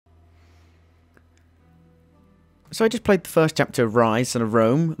So I just played the first chapter of Ryse, Son of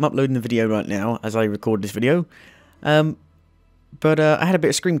Rome. I'm uploading the video right now as I record this video. But I had a bit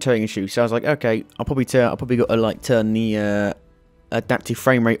of screen tearing issue, so I was like, okay, I'll probably got to like turn the adaptive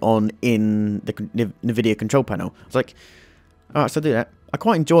frame rate on in the NVIDIA control panel. I was like, alright, so I'll do that. I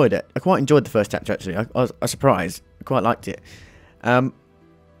quite enjoyed it. I quite enjoyed the first chapter actually. I was surprised. I quite liked it.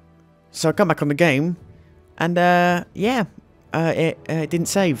 So I come back on the game, and yeah, it didn't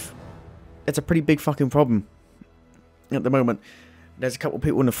save. It's a pretty big fucking problem at the moment. There's a couple of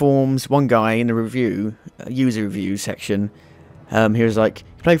people in the forums, one guy in the review, user review section, he was like,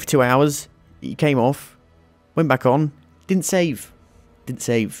 he played for 2 hours, he came off, went back on, didn't save.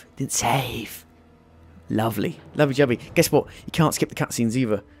 Lovely. Lovely jubby. Guess what? You can't skip the cutscenes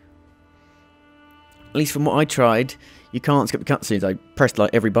either. At least from what I tried, you can't skip the cutscenes. I pressed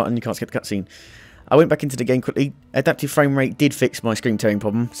like every button, you can't skip the cutscene. I went back into the game quickly. Adaptive frame rate did fix my screen tearing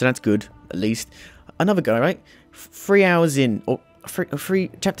problem, so that's good, at least. Another guy, right? 3 hours in, or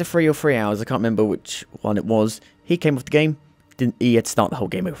chapter 3 or 3 hours, I can't remember which one it was. He came off the game, he had to start the whole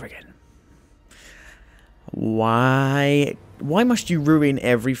game over again. Why must you ruin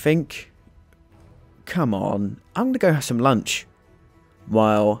everything? Come on, I'm gonna go have some lunch.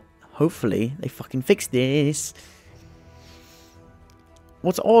 While, hopefully, they fucking fix this.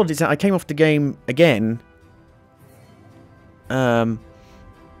 What's odd is that I came off the game again,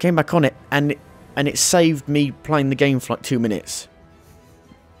 came back on it, and it saved me playing the game for like 2 minutes.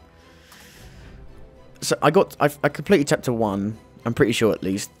 So I completed chapter 1, I'm pretty sure at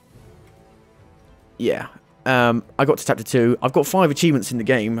least. Yeah. I got to chapter 2. I've got 5 achievements in the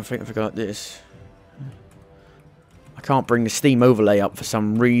game. I think I forgot this. I can't bring the Steam overlay up for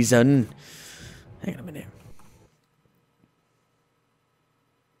some reason. Hang on a minute.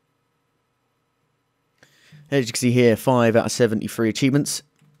 As you can see here, 5 out of 73 achievements.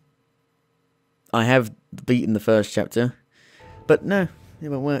 I have beaten the first chapter. But no, it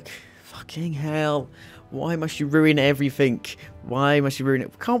won't work. Fucking hell. Why must you ruin everything? Why must you ruin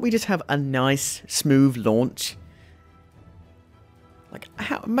it? Can't we just have a nice, smooth launch? Like,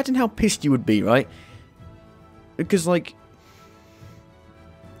 imagine how pissed you would be, right? Because, like,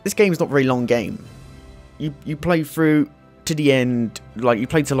 this game's not a very long game. You play through to the end, like, you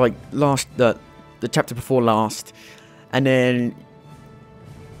play to, like, the chapter before last, and then,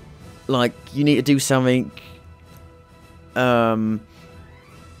 like, you need to do something, I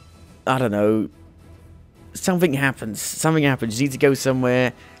don't know, something happens, you need to go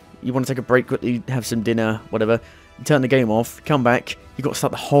somewhere, you want to take a break quickly, have some dinner, whatever, you turn the game off, come back, you've got to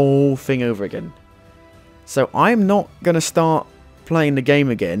start the whole thing over again. So I'm not going to start playing the game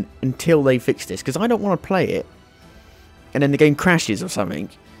again until they fix this, because I don't want to play it, and then the game crashes or something,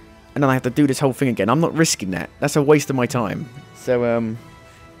 and then I have to do this whole thing again. I'm not risking that. That's a waste of my time. So,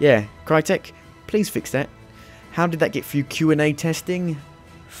 yeah, Crytek, please fix that. How did that get through Q&A testing?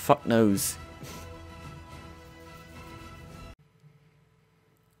 Fuck knows.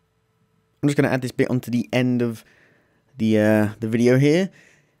 I'm just going to add this bit onto the end of the video here.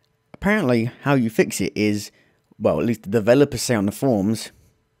 Apparently, how you fix it is, well, at least the developers say on the forums,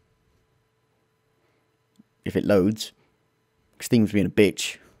 if it loads, Steam's being a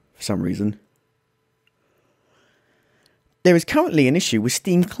bitch for some reason. There is currently an issue with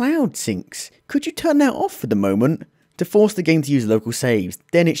Steam Cloud syncs. Could you turn that off for the moment to force the game to use local saves?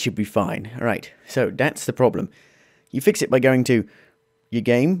 Then it should be fine. Alright, so that's the problem. You fix it by going to your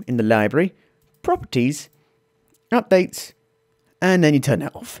game in the library, properties, updates, and then you turn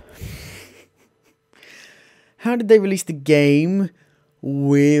that off. How did they release the game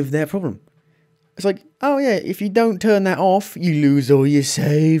with that problem? It's like, oh yeah, if you don't turn that off, you lose all your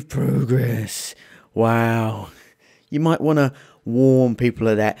save progress. Wow. You might want to warn people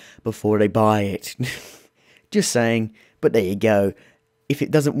of that before they buy it. Just saying, but there you go. If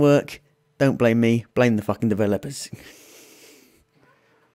it doesn't work, don't blame me, blame the fucking developers.